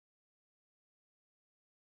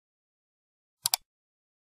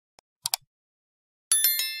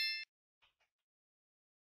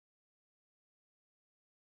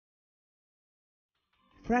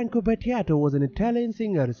Franco Battiato was an Italian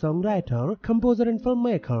singer, songwriter, composer and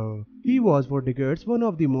filmmaker. He was for decades one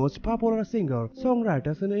of the most popular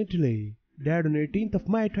singer-songwriters in Italy. Died on 18th of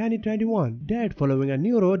May 2021. Died following a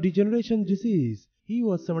neurodegeneration disease. He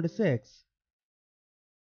was 76.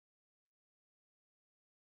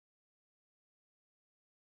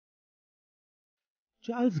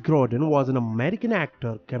 Charles Grodin was an American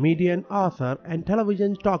actor, comedian, author, and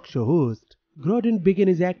television talk show host. Grodin began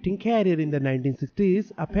his acting career in the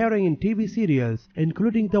 1960s, appearing in TV serials,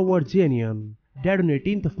 including The Virginian. Died on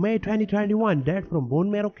 18th of May 2021, died from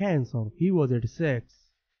bone marrow cancer. He was 86.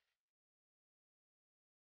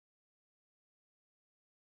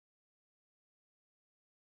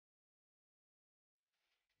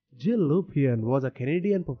 Gilles Lupien was a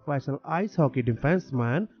Canadian professional ice hockey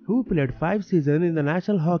defenseman who played 5 seasons in the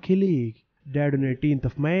National Hockey League. Died on 18th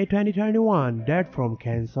of May 2021, died from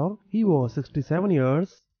cancer. He was 67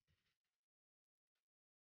 years.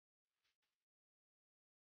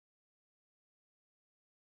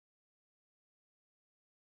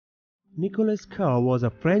 Nicolas Ker was a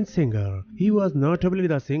French singer. He was notably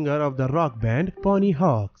the singer of the rock band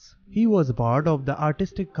Ponyhawks. He was part of the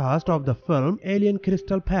artistic cast of the film Alien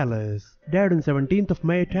Crystal Palace. Died on 17th of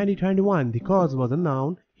May 2021. The cause was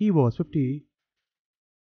unknown. He was 50.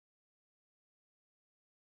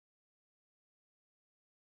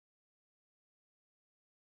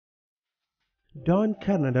 Don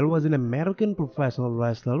Kernodle was an American professional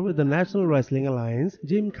wrestler with the National Wrestling Alliance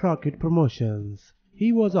Jim Crockett Promotions.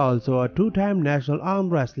 He was also a two-time national arm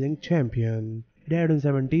wrestling champion. Died on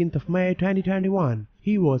 17th of May 2021.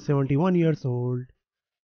 He was 71 years old.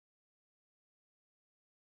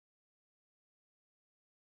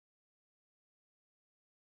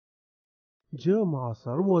 Joe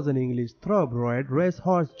Mercer was an English thoroughbred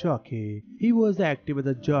racehorse jockey. He was active as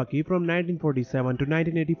a jockey from 1947 to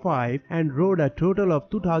 1985 and rode a total of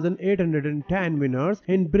 2,810 winners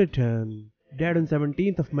in Britain. Died on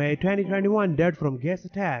 17th of May 2021, dead from gas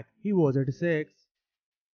attack. He was 86.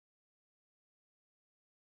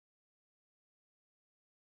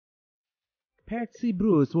 Patsy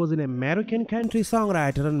Bruce was an American country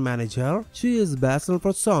songwriter and manager. She is best known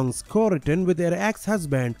for songs co-written with her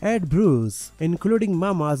ex-husband Ed Bruce, including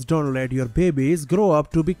Mamas Don't Let Your Babies Grow Up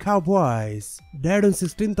to Be Cowboys. Died on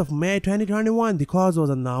 16th of May 2021. The cause was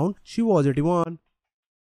unknown. She was 81.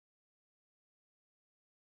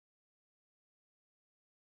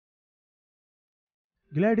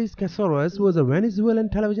 Gladys Caceres was a Venezuelan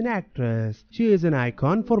television actress. She is an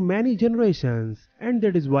icon for many generations, and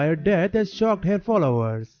that is why her death has shocked her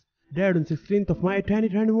followers. Died on 16th of May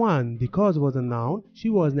 2021. The cause was unknown. She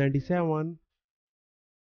was 97.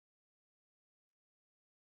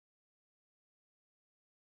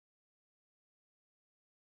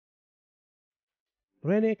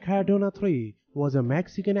 Rene Cardona III was a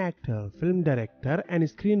Mexican actor, film director, and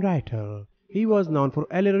screenwriter. He was known for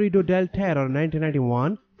El Rildo del Terror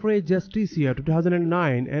 1991, Free Justicia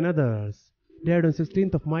 2009, and others. Died on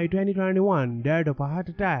 16th of May 2021, died of a heart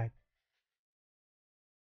attack.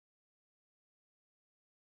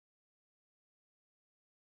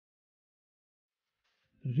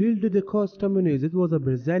 Rildo de Costa Menezes was a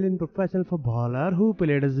Brazilian professional footballer who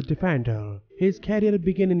played as a defender. His career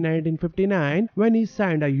began in 1959 when he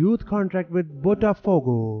signed a youth contract with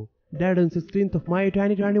Botafogo. Died on 16th of May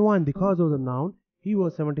 2021. The cause was unknown. He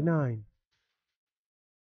was 79.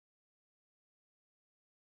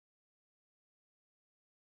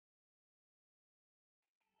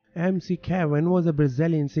 MC Kevin was a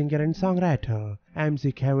Brazilian singer and songwriter.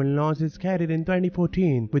 MC Kevin launched his career in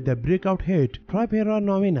 2014 with the breakout hit Tropera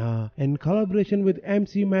Novena in collaboration with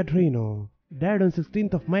MC Madrino. Died on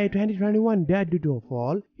 16th of May 2021, dead due to a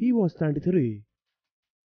fall. He was 23.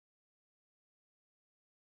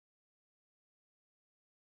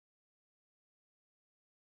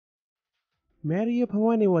 Mario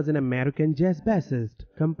Pavone was an American jazz bassist,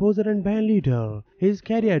 composer and bandleader. His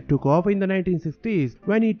career took off in the 1960s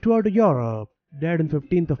when he toured Europe. Died on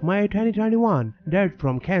 15th of May 2021, died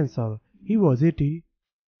from cancer. He was 80.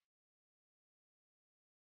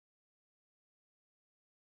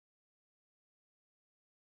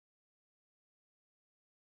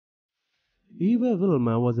 Eva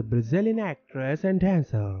Wilma was a Brazilian actress and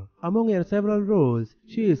dancer. Among her several roles,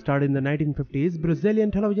 she starred in the 1950s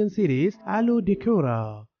Brazilian television series Alu de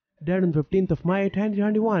Cura. Died on 15th of May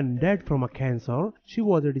 2021, dead from a cancer. She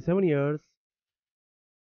was 87 years.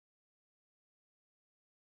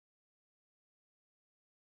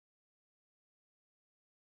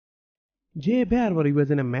 Jay Barbree was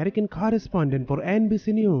an American correspondent for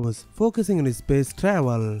NBC News, focusing on space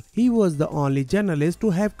travel. He was the only journalist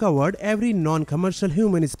to have covered every non-commercial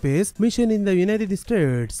human space mission in the United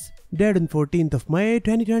States. Died on 14th of May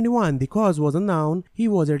 2021, the cause was unknown. He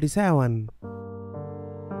was 87.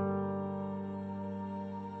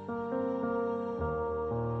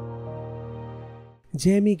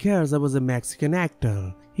 Jaime Garza was a Mexican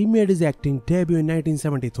actor. He made his acting debut in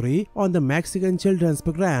 1973 on the Mexican children's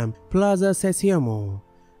program Plaza Sésamo.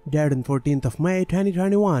 Died on 14th of May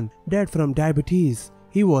 2021, died from diabetes.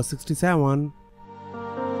 He was 67.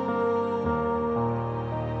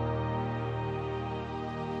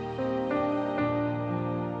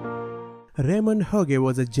 Raimund Hogge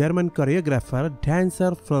was a German choreographer,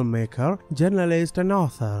 dancer, filmmaker, journalist and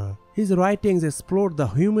author. His writings explored the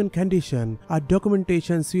human condition. A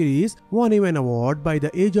documentation series won him an award by the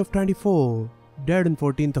age of 24. Died on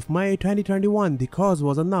 14th of May 2021, the cause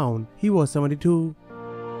was unknown. He was 72.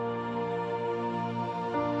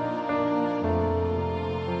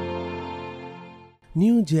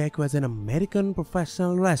 New Jack was an American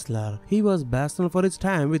professional wrestler. He was best known for his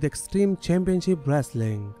time with Extreme Championship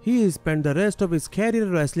Wrestling. He spent the rest of his career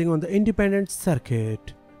wrestling on the independent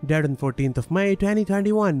circuit. Died on 14th of May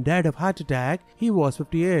 2021, died of heart attack. He was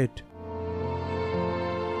 58.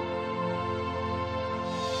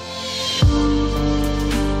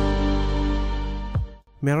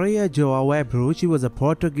 Maria João Abreu, she was a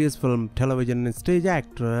Portuguese film, television and stage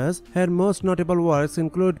actress. Her most notable works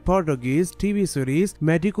include Portuguese TV series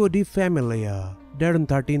Médico de Família. Died on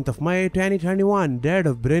 13th of May 2021, died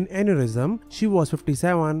of brain aneurysm. She was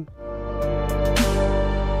 57.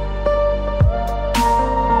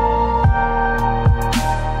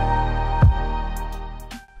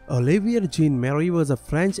 Olivier Jean-Marie was a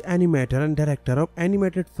French animator and director of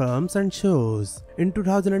animated films and shows. In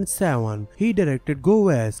 2007, he directed Go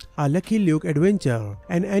West, a Lucky Luke adventure,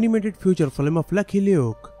 an animated feature film of Lucky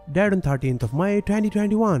Luke. Died on 13th of May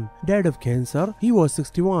 2021, died of cancer. He was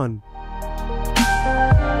 61.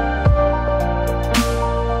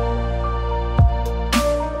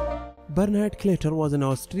 Bernhard Kletter was an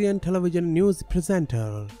Austrian television news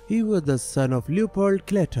presenter. He was the son of Leopold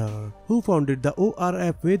Kletter, who founded the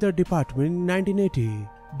ORF weather department in 1980.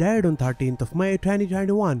 Died on 13th of May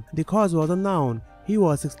 2021. The cause was unknown. He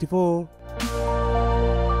was 64.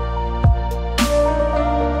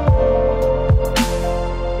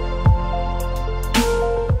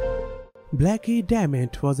 Blackie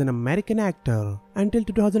Dammett was an American actor. Until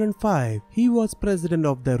 2005, he was president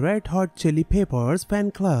of the Red Hot Chili Peppers fan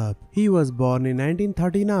club. He was born in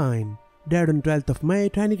 1939. Died on 12th of May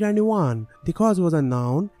 2021. The cause was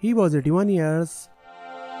unknown. He was 81 years.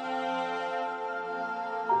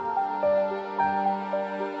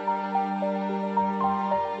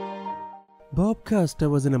 Bob Costa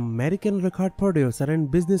was an American record producer and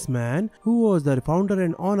businessman who was the founder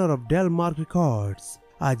and owner of Del Mar Records,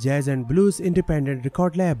 a jazz and blues independent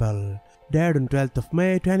record label. Died on 12th of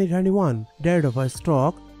May 2021. Died of a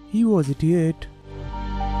stroke. He was 88.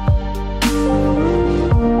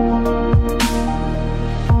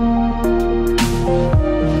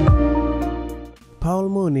 Paul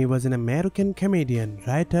Mooney was an American comedian,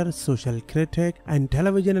 writer, social critic, and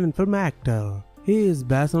television and film actor. He is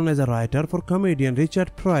best known as a writer for comedian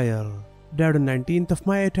Richard Pryor. Died on 19th of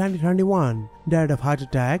May 2021. Died of heart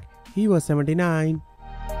attack. He was 79.